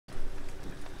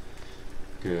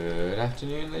Good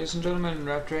afternoon, ladies and gentlemen.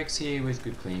 Raptor X here with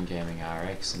Good Clean Gaming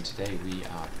RX, and today we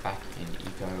are back in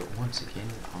Eco once again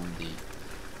on the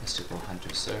Mystical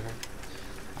Hunter server.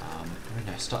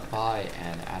 I stopped by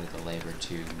and added the labour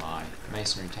to my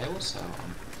masonry table, so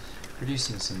I'm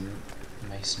producing some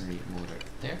masonry mortar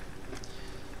there.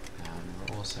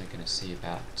 We're also going to see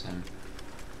about,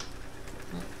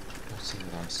 let's see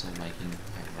what I'm still making.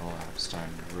 We're all out of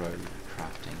stone road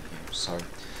crafting here, so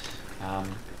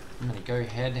I'm going to go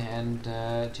ahead and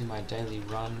do my daily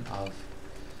run of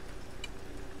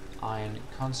iron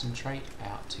concentrate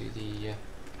out to the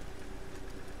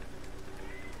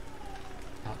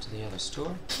other store,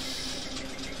 and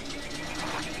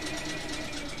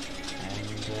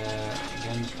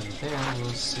then from there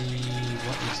we'll see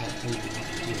what exactly we want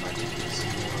to do. I did get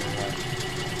some more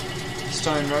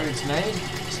stone roads made,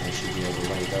 so I should be able to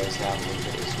lay those out a little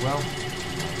bit as well.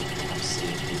 Perhaps see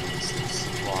if we can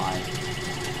supply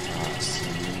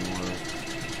some more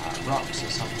rocks or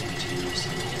something to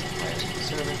some of the players on the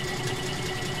server,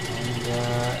 and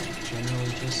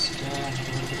generally just have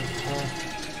a little bit of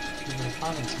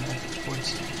fun and some effort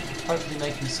towards hopefully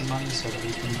making some money so that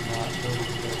we can build a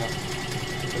bit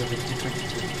of a different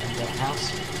and better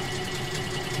house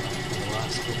for the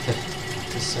last bit of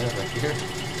the server here,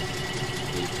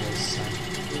 because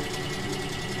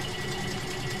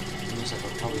it looks like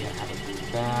we'll probably have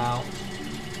about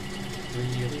 3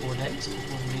 or 4 days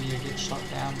before the meteor gets shot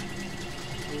down,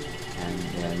 and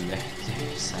then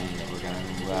they're saying that we're going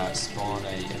to spawn a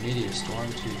meteor storm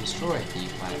to destroy the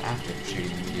planet after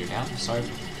shooting the meteor down, so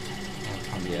that'll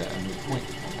probably be a moot point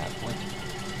at that point.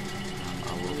 I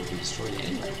will be destroyed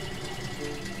anyway.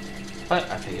 But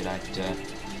I figured I'd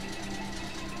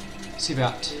see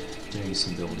about doing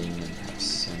some building and perhaps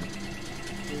see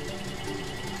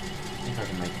if I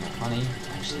can make enough money,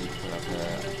 actually put up a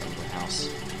little house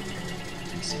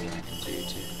and see what I can do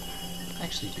to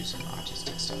actually do some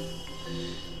artistic stuff.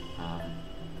 Go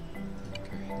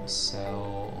ahead and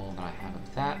sell all that I have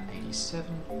of that. 87.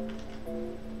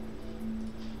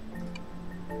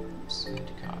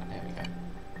 Send card. There we go.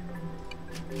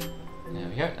 There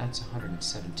we go. That's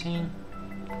 117.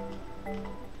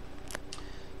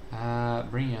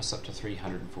 Bringing us up to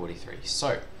 343.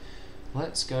 So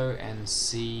let's go and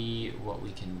see what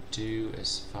we can do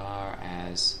as far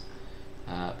as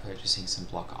purchasing some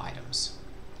block items.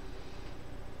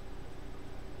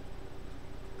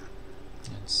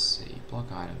 Let's see,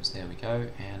 block items, there we go,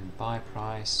 and buy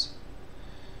price,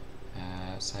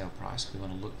 sale price, we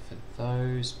want to look for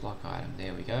those, block item,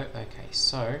 there we go. Okay,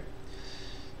 so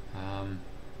we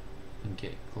can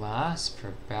get glass for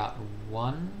about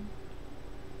one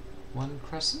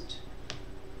crescent,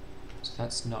 so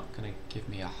that's not going to give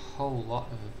me a whole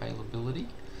lot of availability.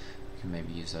 We can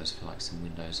maybe use those for like some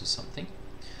windows or something.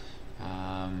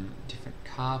 Different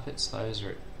carpets, those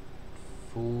are at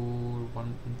 1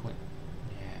 point.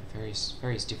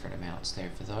 Various different amounts there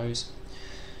for those.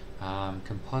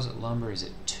 Composite lumber is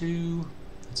at 2.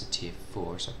 That's a tier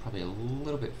 4, so probably a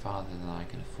little bit farther than I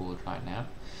can afford right now.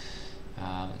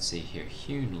 Let's see here,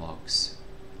 hewn logs.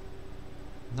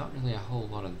 Not really a whole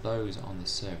lot of those on the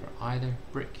server either.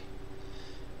 Brick,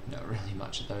 not really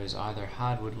much of those either.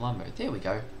 Hardwood lumber, there we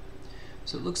go.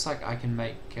 So it looks like I can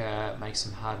make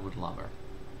some hardwood lumber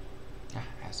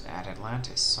as at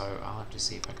Atlantis. So I'll have to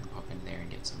see if I can pop in there and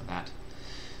get some of that.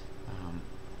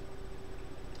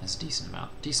 There's a decent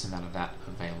amount of that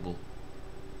available,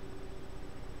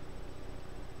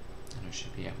 and I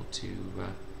should be able to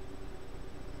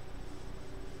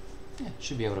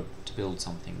to build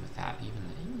something with that.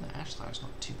 Even the ashlar is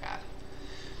not too bad.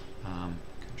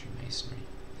 Country masonry.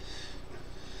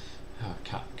 Oh,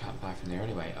 can't buy from there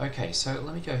anyway. Okay, so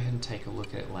let me go ahead and take a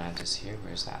look at Atlantis here.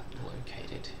 Where's that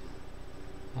located?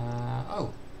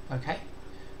 Oh, okay,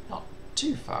 not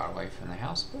too far away from the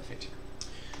house. Perfect.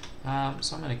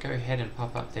 So I'm going to go ahead and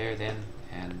pop up there then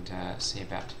and see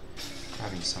about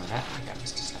grabbing some of that. I got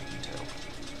Mr. Snaking Turtle,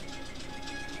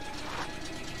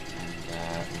 and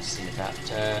we'll see about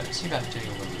doing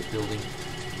a little bit of building.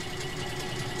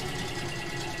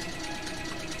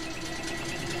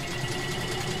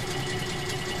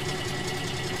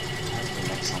 Hopefully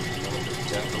make something a little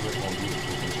bit more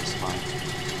beautiful than just my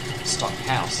stock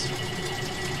house.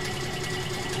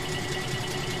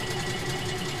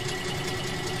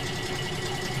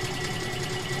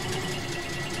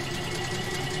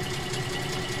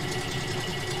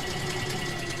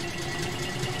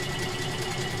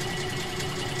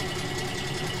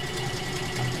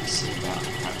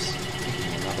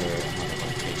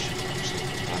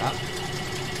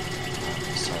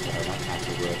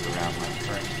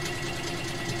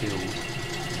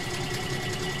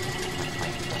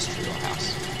 industrial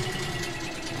house.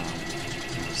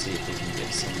 We'll see if we can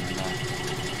get some a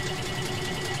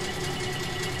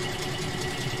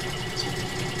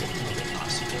little bit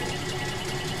nicer build.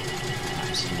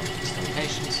 Some of these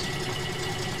locations.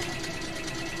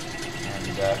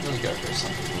 And really go for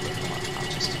something a little bit more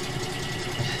artistic.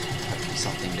 Hopefully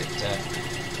something that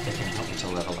can help me to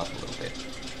level up a little bit.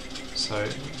 So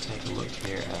let me take a look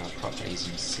here at our properties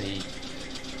and see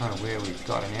kind of where we've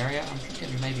got an area. I'm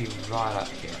thinking maybe right up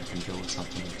here I can build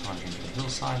something kind of into the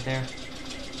hillside there.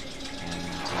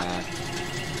 And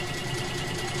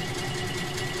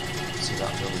see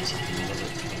about building something a little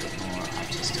bit more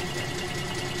artistic there.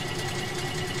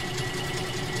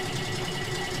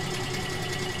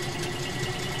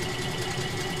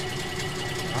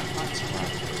 Right, so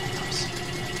nice.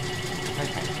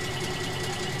 Okay.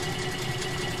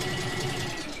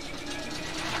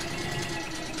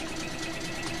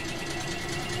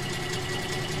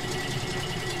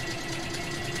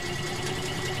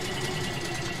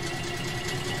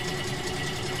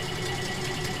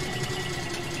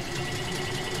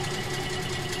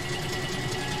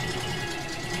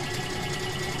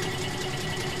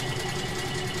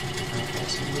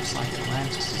 Looks like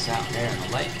Atlantis is out there in the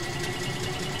lake.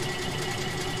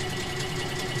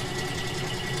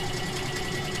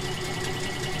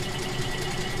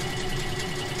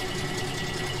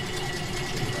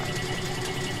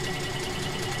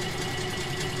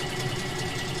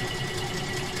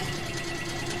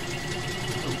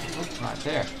 Oh, right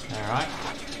there. All right.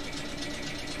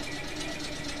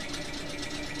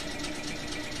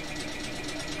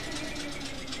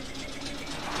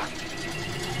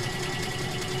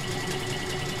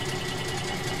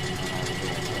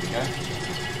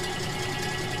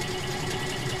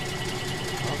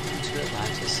 Welcome to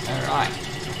Atlantis. Alright.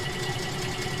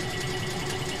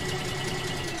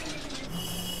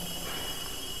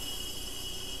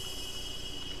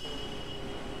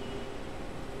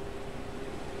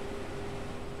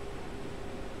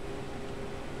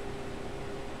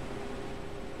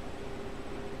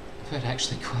 I've heard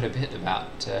actually quite a bit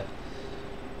about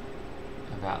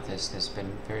this. There's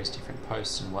been various different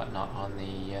posts and whatnot on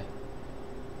the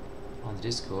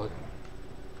Discord.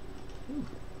 Ooh,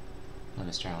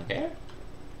 Mr. Alligator.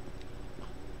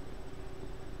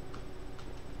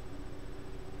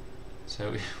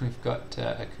 So we've got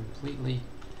a completely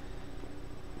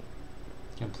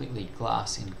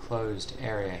glass enclosed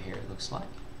area here. It looks like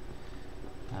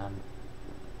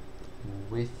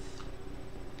with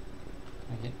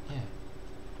yeah.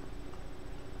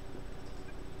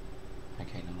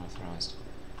 Okay, not authorized.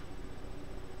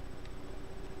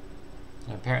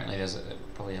 And apparently there's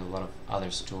probably a lot of other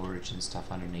storage and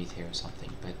stuff underneath here or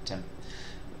something, but I'm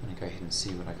going to go ahead and see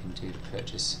what I can do to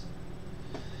purchase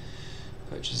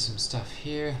some stuff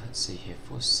here. Let's see here,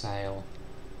 for sale.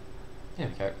 There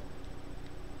we go.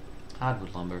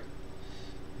 Hardwood lumber.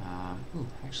 Ooh,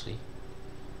 actually,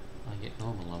 I get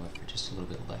normal lumber for just a little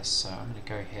bit less, so I'm going to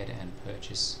go ahead and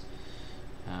purchase.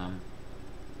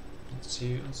 Let's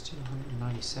do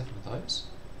 197 of those.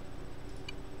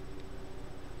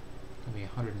 Gonna be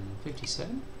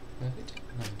 157. Perfect.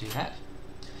 I'm going to do that.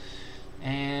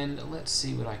 And let's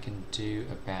see what I can do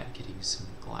about getting some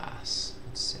glass.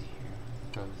 Let's see here.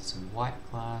 I'll go with some white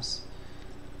glass.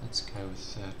 Let's go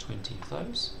with 20 of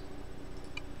those.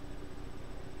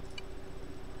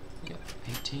 Yep,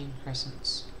 18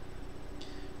 crescents.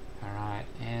 Alright,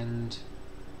 and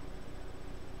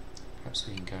perhaps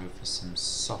we can go for some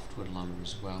softwood lumber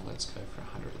as well. Let's go for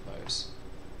 100 of those.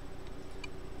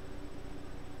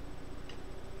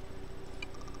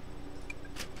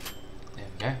 There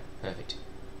we go, perfect.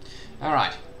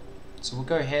 Alright, so we'll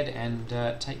go ahead and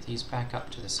take these back up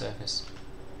to the surface.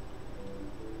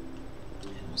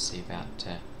 And we'll see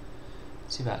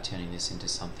about turning this into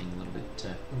something a little bit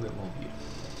more beautiful.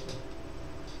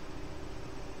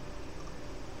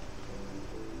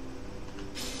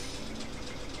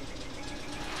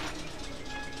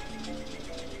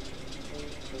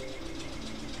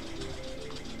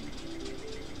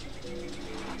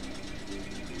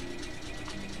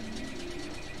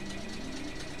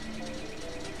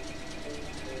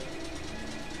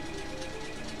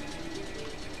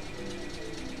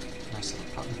 Nice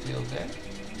little cotton field there.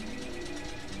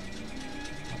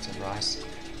 Lots of rice.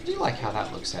 I do like how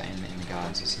that looks in the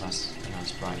gardens. It's nice, a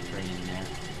nice bright green in there.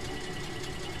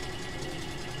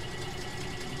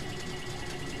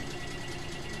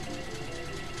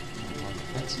 Along the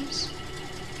fences.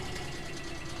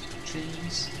 Some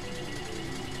trees.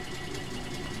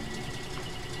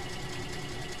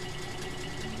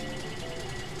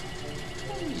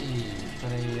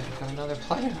 Hey, got another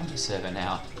player on the server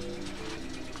now.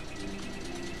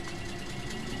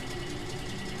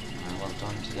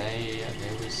 jumped on today,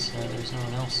 there was no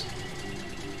one else.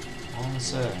 On the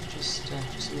server,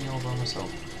 just me all by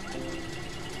myself.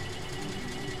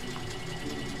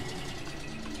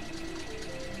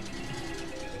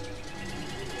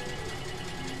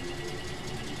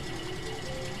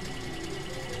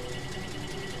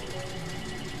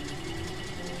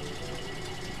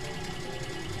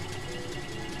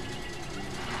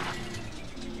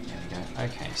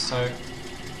 Okay, so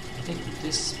I think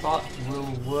this spot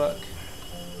will work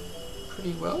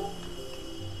pretty well,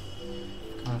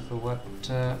 kind of for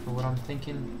what I'm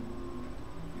thinking.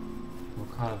 We'll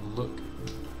kind of look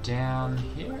down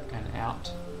here and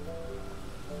out.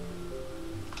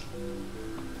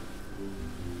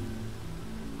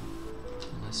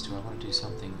 Unless do I want to do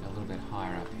something a little bit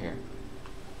higher up here?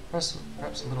 Perhaps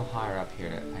a little higher up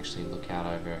here to actually look out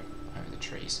over the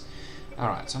trees.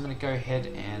 Alright, so I'm going to go ahead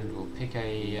and we'll pick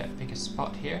a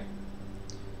spot here.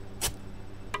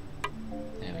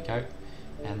 There we go.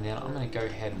 And then I'm going to go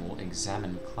ahead and we'll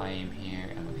examine claim here,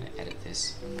 and we're going to edit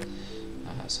this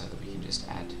so that we can just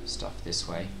add stuff this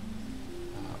way.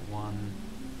 1,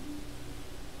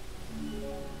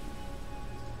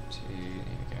 2, there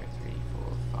we go, 3,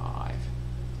 4, 5.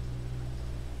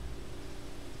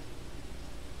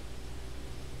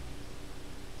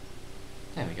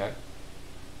 There we go.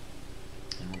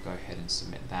 And we'll go ahead and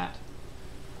submit that.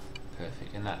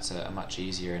 Perfect. And that's a much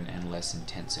easier and less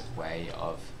intensive way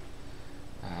of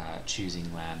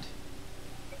choosing land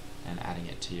and adding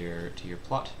it to your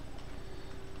plot.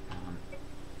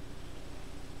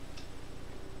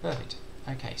 Perfect.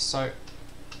 Okay, so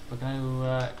we're going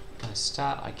to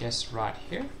start, I guess, right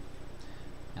here,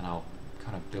 and I'll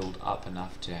kind of build up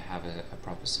enough to have a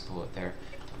proper support there.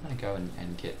 I'm going to go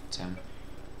and get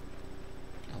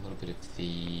a little bit of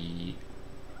the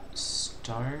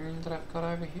stone that I've got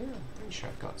over here. I'm pretty sure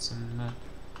I've got some.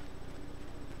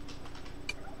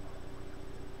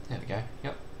 There we go.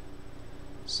 Yep.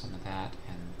 Some of that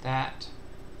and that.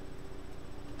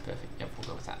 Perfect. Yep, we'll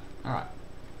go with that. All right.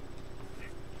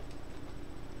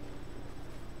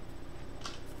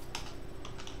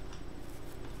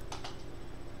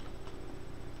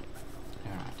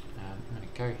 All right. I'm going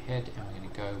to go ahead and we're going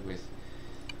to go with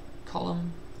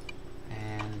column,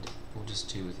 and we'll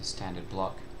just do with a standard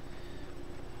block.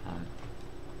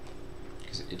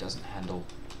 Because it doesn't handle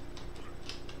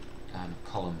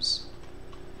columns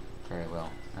very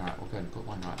well. Alright, we'll go ahead and put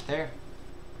one right there.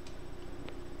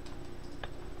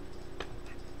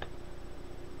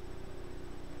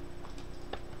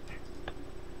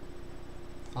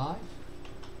 Five.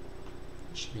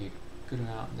 That should be a good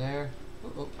amount there.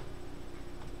 Oh, oh.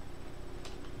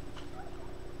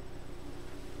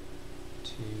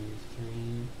 2,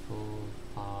 3, 4,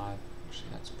 5. Actually,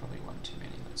 that's probably one too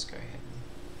many. Let's go ahead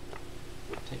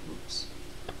and take. Oops.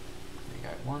 There we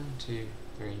go. 1, 2,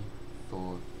 3,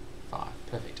 4, 5.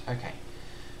 Perfect. Okay.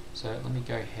 So let me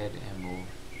go ahead and we'll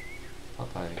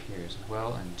pop over here as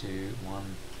well and do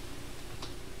 1,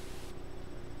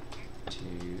 2,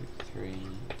 3,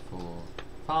 4,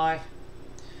 5.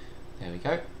 There we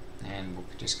go. And we'll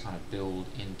just kind of build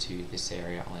into this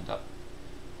area. I'll end up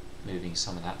moving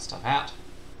some of that stuff out.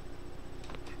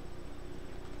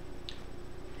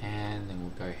 And then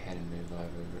we'll go ahead and move over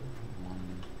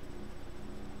one.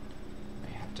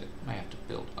 May have to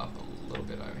build up a little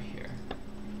bit over here.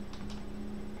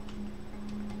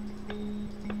 There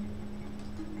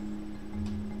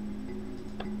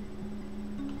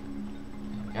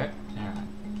we go. Alright.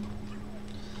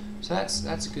 So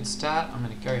that's a good start. I'm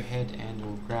going to go ahead and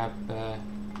we'll grab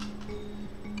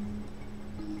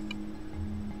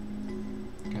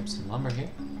some lumber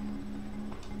here.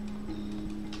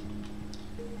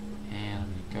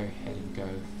 Go ahead and go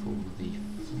for the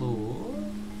floor.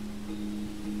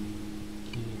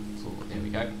 There we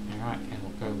go. Alright, and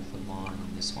we'll go with the line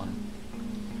on this one.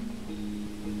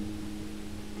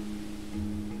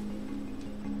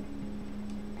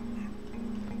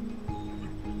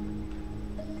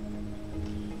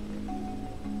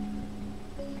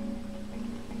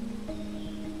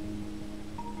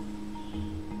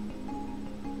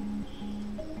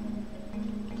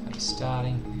 Place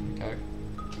starting. There we go.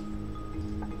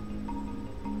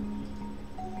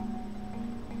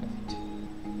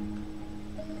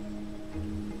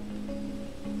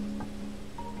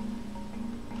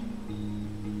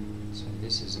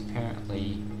 This is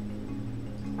apparently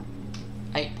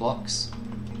 8 blocks.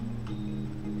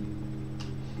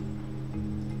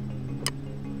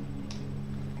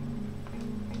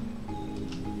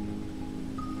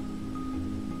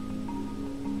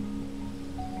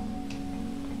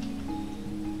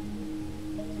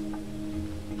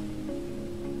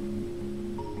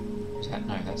 Is that,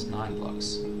 no, that's 9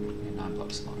 blocks. Yeah, 9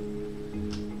 blocks long.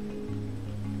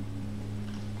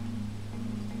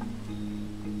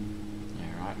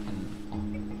 Yeah, right, and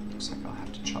oh, looks like I'll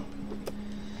have to chop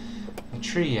a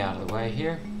tree out of the way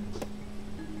here.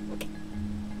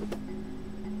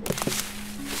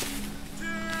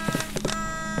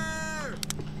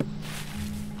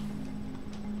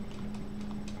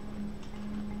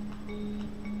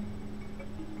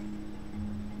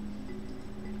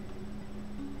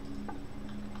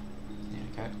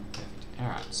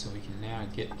 So we can now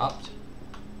get up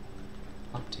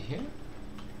to here.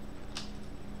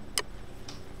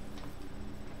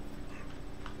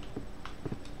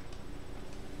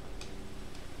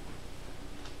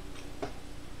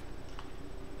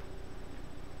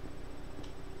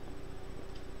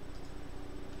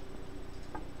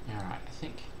 All right, I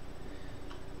think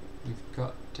we've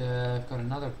got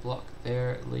another block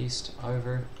there at least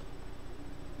over.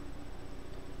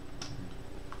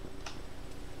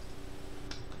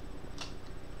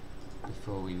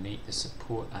 Before we meet the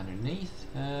support underneath.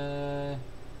 Yeah,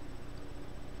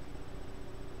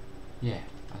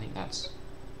 I think that's...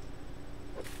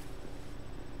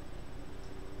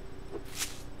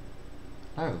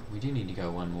 Oh, we do need to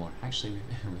go one more. Actually,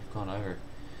 we've gone over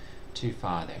too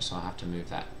far there, so I'll have to move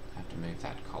that.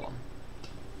 Column.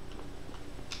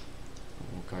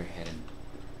 We'll go ahead and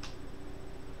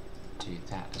do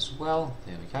that as well.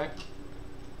 There we go.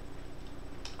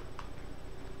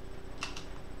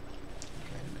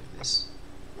 This.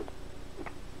 There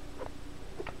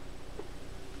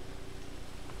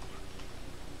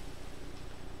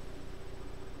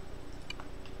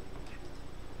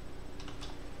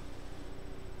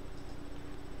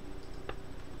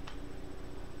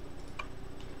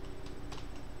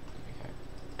we go.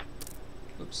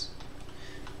 Oops.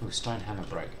 Ooh, stone hammer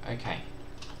broke. Okay.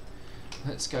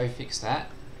 Let's go fix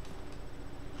that.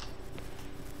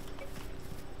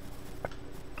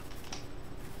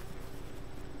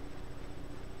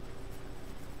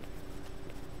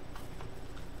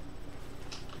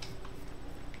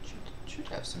 Should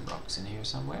have some rocks in here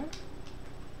somewhere.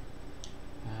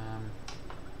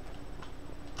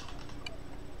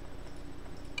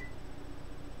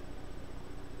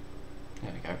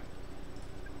 There we go.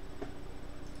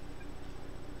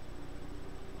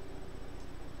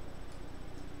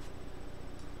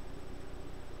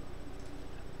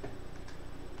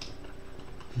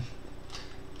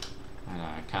 I know,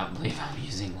 I can't believe I'm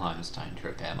using limestone to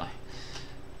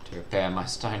repair my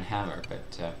stone hammer,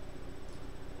 but there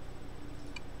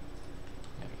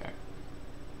we go.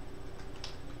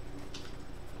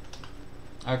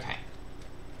 Okay.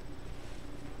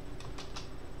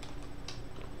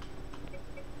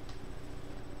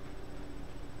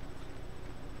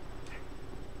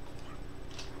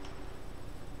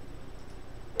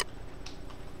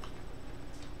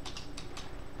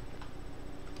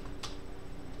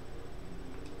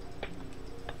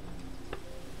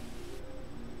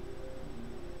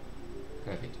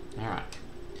 Perfect. Alright.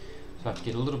 So I have to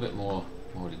get a little bit more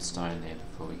mortared stone there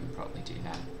before we can properly do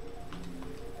that.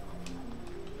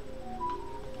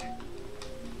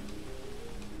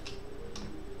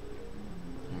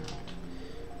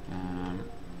 Alright.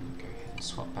 Go ahead and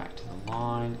swap back to the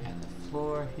line and the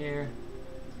floor here.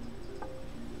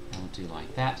 And we'll do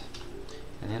like that.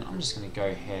 And then I'm just going to go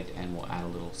ahead and we'll add a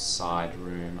little side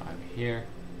room over here.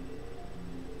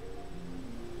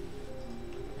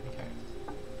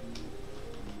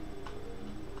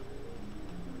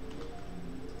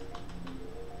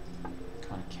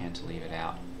 Leave it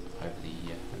out over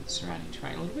the surrounding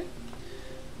terrain a little bit.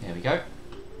 There we go.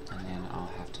 And then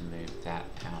I'll have to move that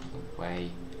out of the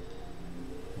way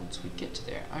once we get to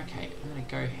there. Okay, I'm going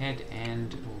to go ahead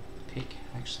and we'll pick,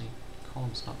 actually,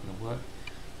 column's not going to work.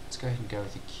 Let's go ahead and go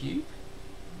with a cube.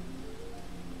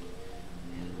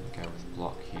 And we'll go with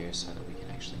block here so that we can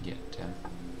actually get, there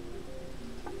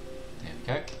we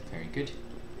go, very good.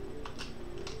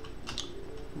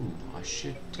 Ooh, I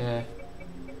should,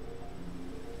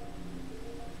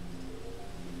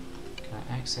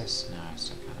 access? No, I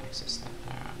still can't access that.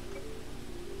 Alright.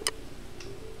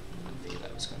 I figured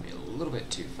that was going to be a little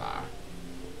bit too far.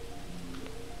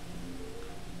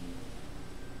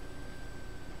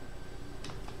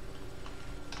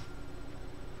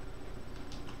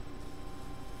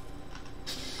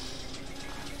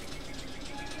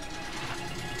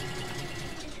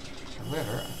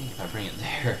 However, I think if I bring it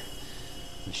there,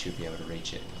 we should be able to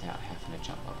reach it without having to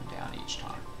jump up and down each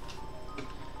time. There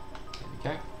we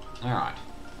go. Alright,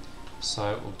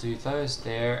 so we'll do those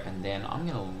there, and then I'm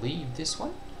going to leave this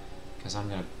one because I'm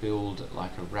going to build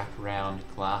like a wraparound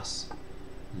glass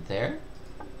there.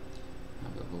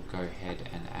 But we'll go ahead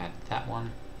and add that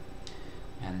one,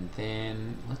 and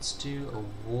then let's do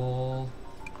a wall.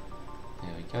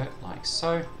 There we go, like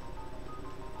so.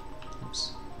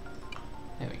 Oops.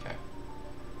 There we go.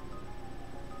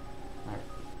 No.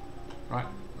 Right,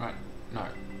 right, no.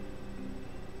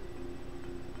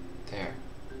 There.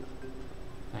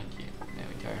 Thank you. There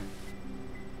we go.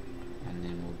 And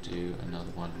then we'll do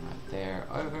another one right there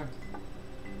over.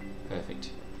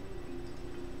 Perfect.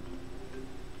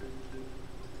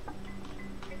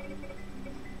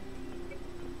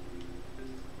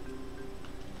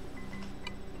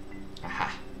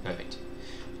 Aha, perfect.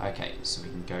 Okay, so we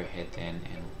can go ahead then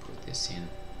and we'll put this in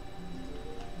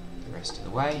the rest of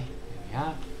the way. There we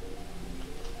are.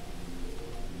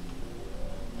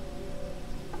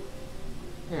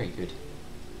 Very good.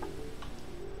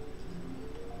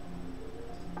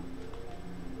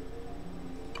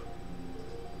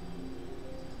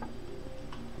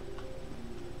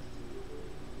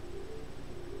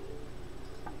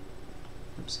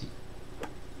 Oopsie.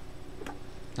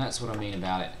 That's what I mean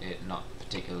about it not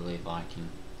particularly liking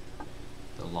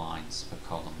the lines for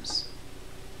columns.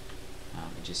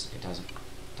 It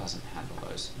doesn't handle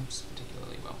those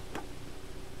particularly well.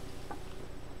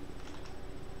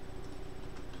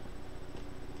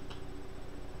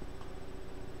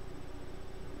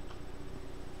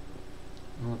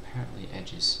 Well, apparently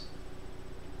edges.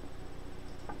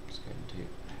 Let's go and do.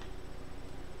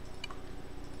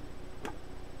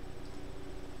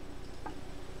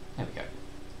 There we go.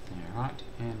 Alright,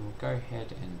 and we'll go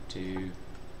ahead and do.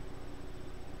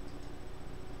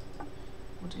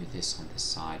 We'll do this on this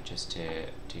side just to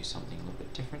do something a little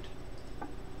bit different.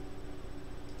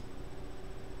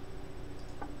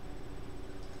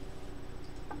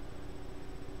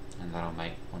 And that'll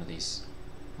make one of these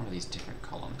different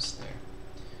columns there.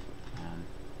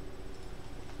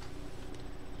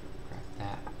 Grab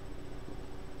that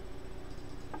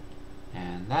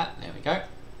and that. There we go.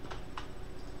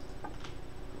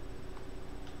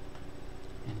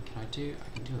 And I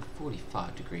can do a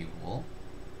 45-degree wall.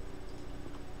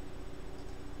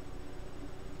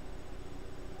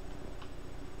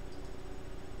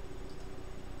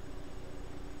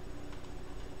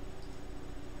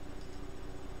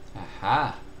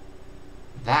 Aha!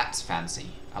 That's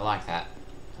fancy. I like that.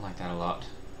 I like that a lot.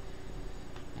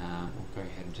 We'll go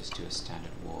ahead and just do a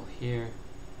standard wall here.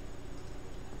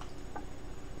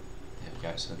 There we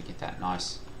go. So we get that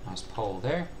nice pole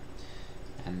there.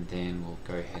 And then we'll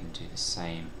go ahead and do the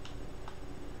same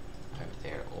over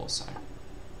there also.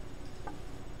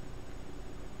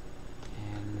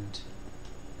 And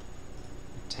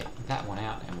take that one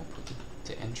out and we'll put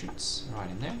the entrance right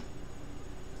in there.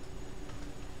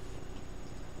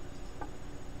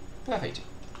 Perfect.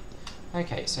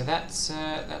 Okay, so that's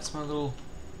my little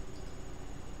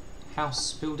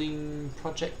house building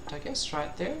project, I guess,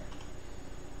 right there.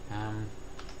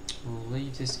 We'll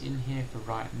leave this in here for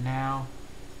right now.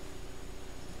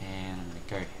 And I'm going to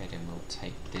go ahead and we'll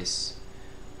take this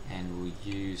and we'll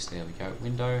use, there we go,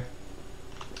 window.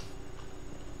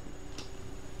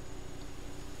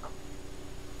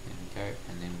 There we go,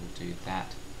 and then we'll do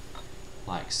that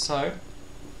like so.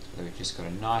 So we've just got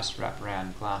a nice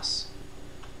wraparound glass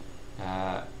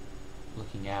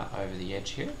looking out over the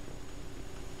edge here.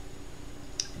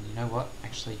 And you know what?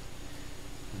 Actually,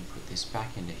 I'm going to put this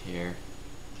back into here.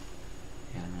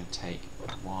 And I'm going to take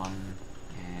 1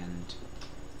 and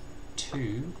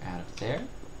 2 out of there.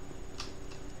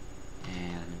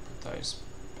 And I'm going to put those,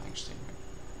 actually,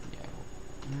 yeah,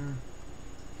 here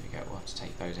we go. We'll have to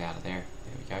take those out of there.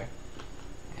 There we go.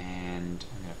 And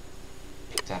I'm going to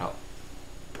pick that up.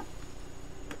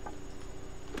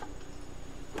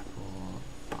 4,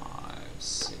 5,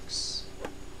 6,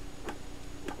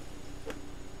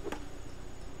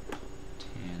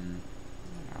 10.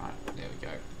 Alright, there we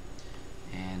go.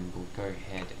 And we'll go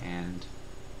ahead and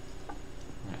I'm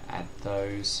going to add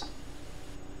those.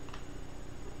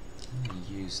 I'm going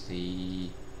to use the,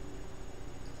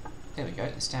 there we go,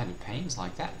 the standard panes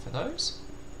like that for those.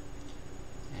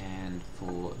 And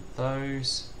for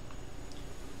those,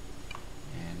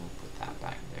 and we'll put that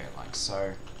back there like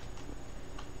so.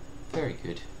 Very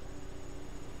good.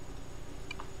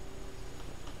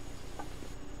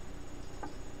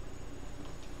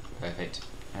 Perfect.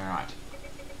 Alright.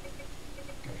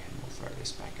 Go ahead and we'll throw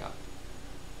this back up.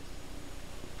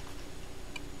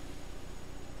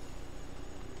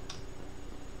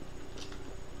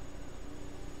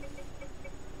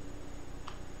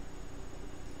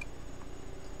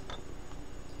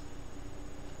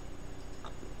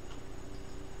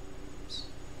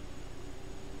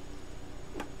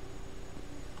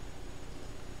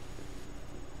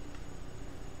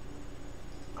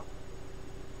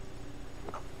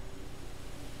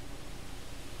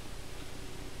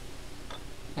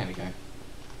 we go.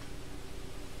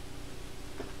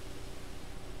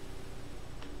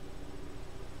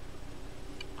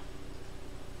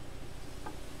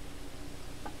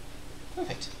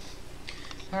 Perfect.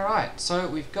 Alright, so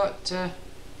we've got a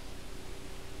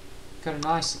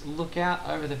nice lookout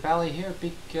over the valley here, a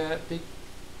big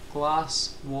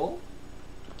glass wall.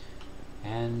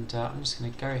 And I'm just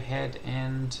going to go ahead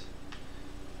and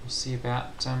we'll see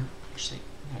about, actually,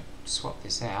 I'm going to swap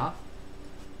this out.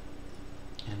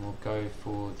 And we'll go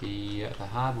for the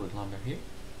hardwood lumber here.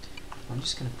 I'm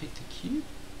just going to pick the cube.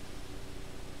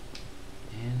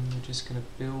 And we're just going to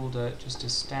build just a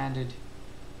standard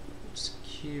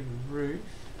cube roof.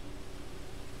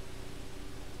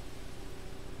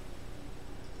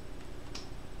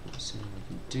 Assuming we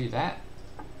can do that.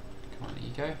 Come on,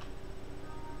 ego.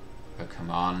 Oh,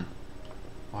 come on.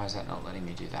 Why is that not letting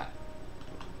me do that?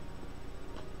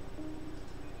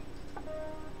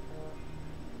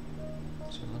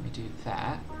 So let me do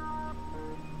that.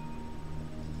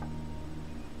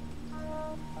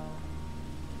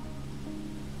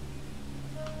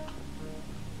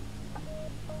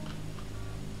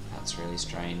 That's really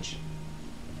strange.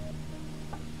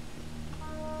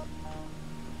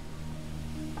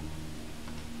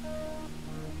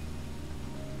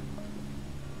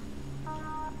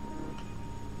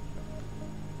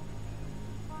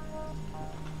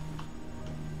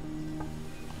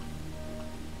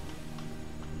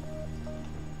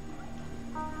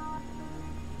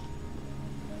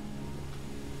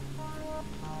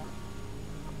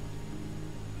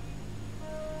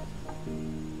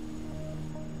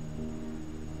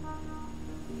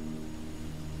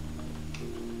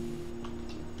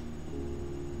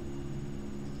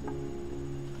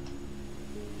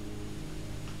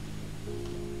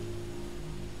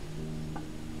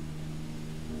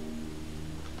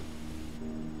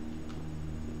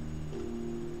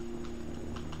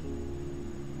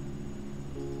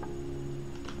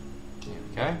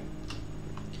 Go.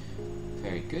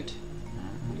 Very good.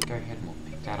 I'm going to go ahead and we'll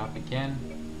pick that up again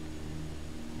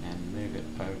and move it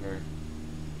over.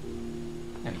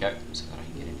 There we go, so that I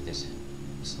can get into this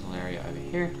little area over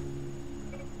here.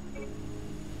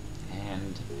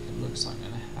 And it looks like I'm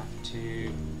going to have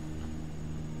to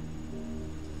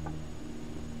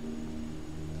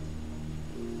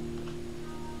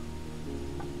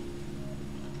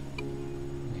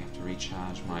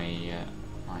recharge my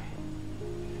my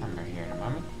hammer here in a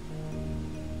moment.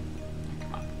 Oh,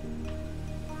 come on.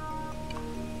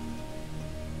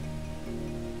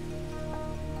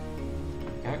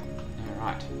 There we go.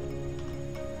 Alright.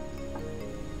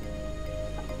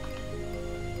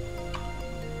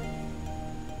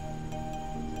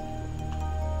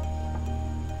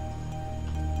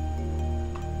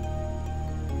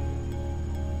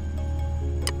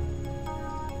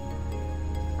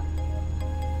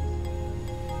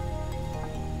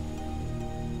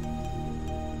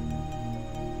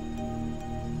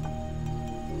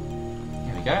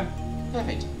 Go.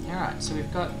 Perfect. Alright, so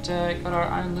we've got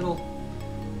our own little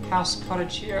house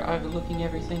cottage here overlooking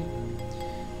everything.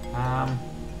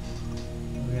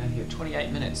 We're going here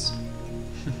 28 minutes.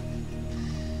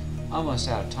 Almost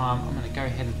out of time. I'm going to go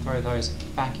ahead and throw those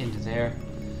back into there,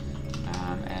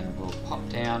 and we'll pop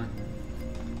down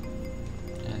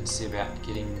and see about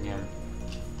getting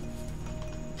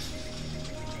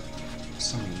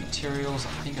some of the materials. I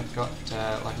think I've got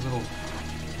like a little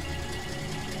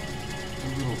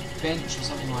bench or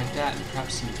something like that, and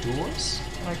perhaps some doors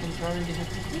that I can throw into here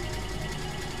quickly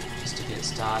just to get it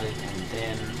started, and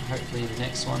then hopefully in the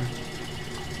next one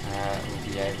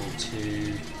we'll be able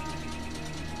to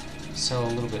sell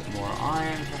a little bit more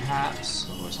iron perhaps,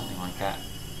 or something like that,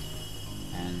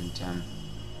 and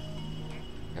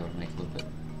be able to make a little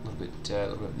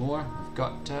bit more. We've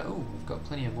got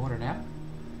plenty of mortar now,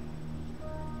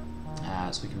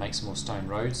 so we can make some more stone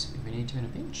roads if we need to in a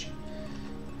pinch.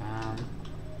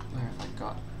 Where have I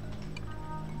got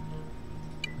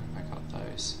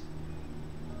those?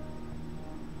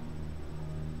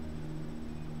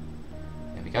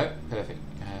 There we go, perfect.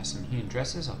 Some hewn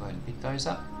dresses, I'll go ahead and pick those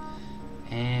up.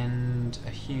 And a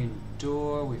hewn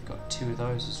door, we've got 2 of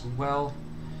those as well.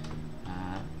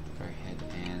 Go ahead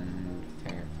and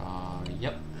verify,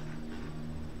 yep.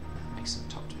 Make some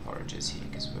top forages here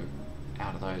because we're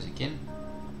out of those again.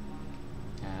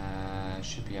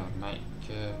 Should be able to make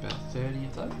about 30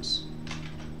 of those.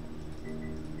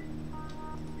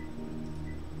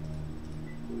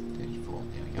 34,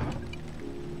 there we go.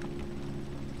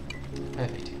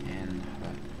 Perfect, and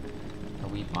have a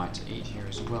wee bite to eat here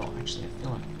as well. Actually, I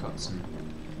feel like I've got some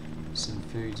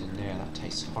foods in there that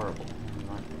tastes horrible. We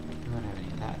won't have any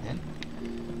of that then.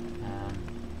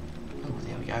 Oh,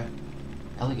 there we go.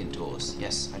 Elegant doors.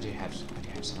 Yes, I do have some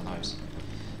of those.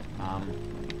 One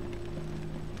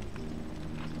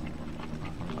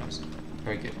of those.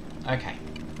 Very good. Okay.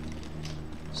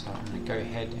 So I'm going to go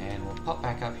ahead and we'll pop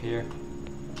back up here.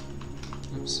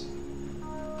 Oops.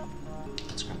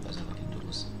 Let's grab those elegant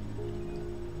doors.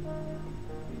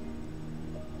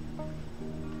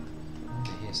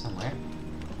 They're here somewhere.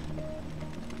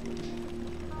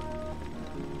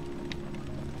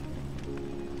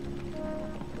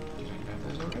 Did I grab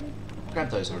those already? Grab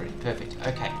those already. Perfect.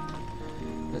 Okay.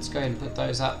 Let's go ahead and put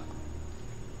those up.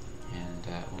 And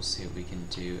we'll see what we can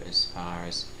do as far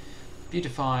as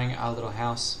beautifying our little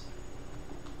house.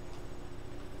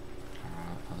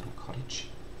 Our little cottage.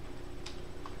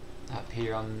 Up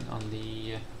here on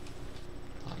the,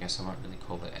 well, I guess I won't really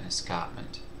call it an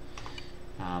escarpment.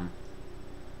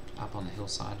 Up on the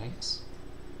hillside, I guess.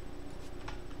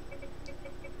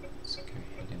 Let's go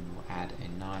ahead and we'll add a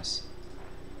nice,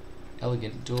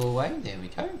 elegant doorway. There we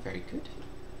go. Very good.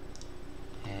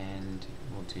 And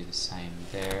we'll do the same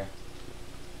there.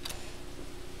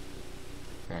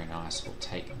 Very nice. We'll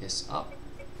take this up.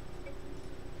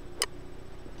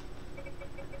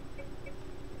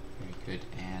 Very good.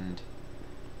 And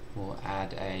we'll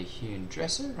add a hewn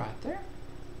dresser right there.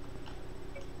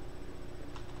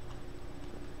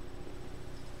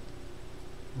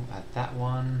 We'll add that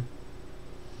one.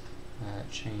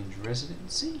 Change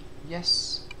residency.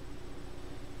 Yes.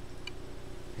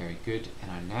 Very good.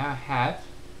 And I now have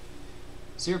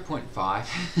 0.5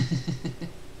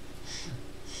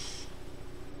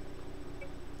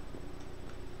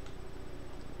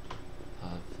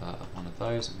 of one of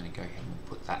those. I'm going to go ahead and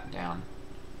put that down.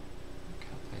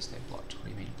 Can't place that blocked. What do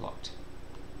you mean blocked?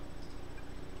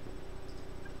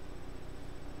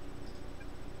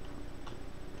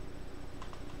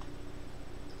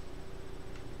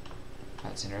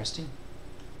 That's interesting.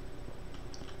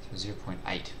 So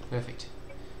 0.8. Perfect.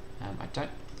 I don't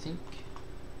think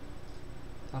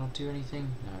that'll do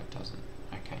anything. No, it doesn't.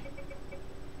 Okay.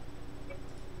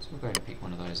 So we'll go ahead and pick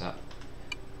one of those up.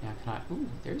 Now can I? Ooh,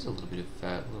 there is a little bit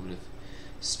of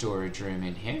storage room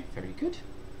in here. Very good.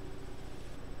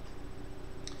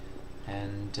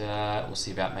 And we'll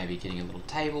see about maybe getting a little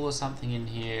table or something in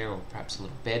here, or perhaps a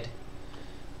little bed.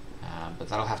 But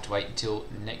that'll have to wait until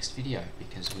next video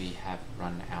because we have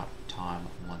run out of time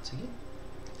once again.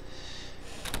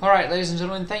 All right, ladies and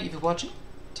gentlemen, thank you for watching.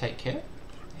 Take care.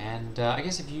 And I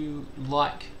guess if you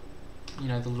like,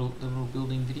 the little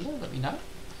building video, let me know.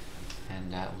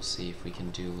 And we'll see if we can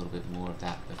do a little bit more of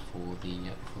that before the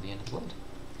end of the world.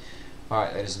 All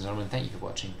right, ladies and gentlemen, thank you for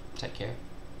watching. Take care.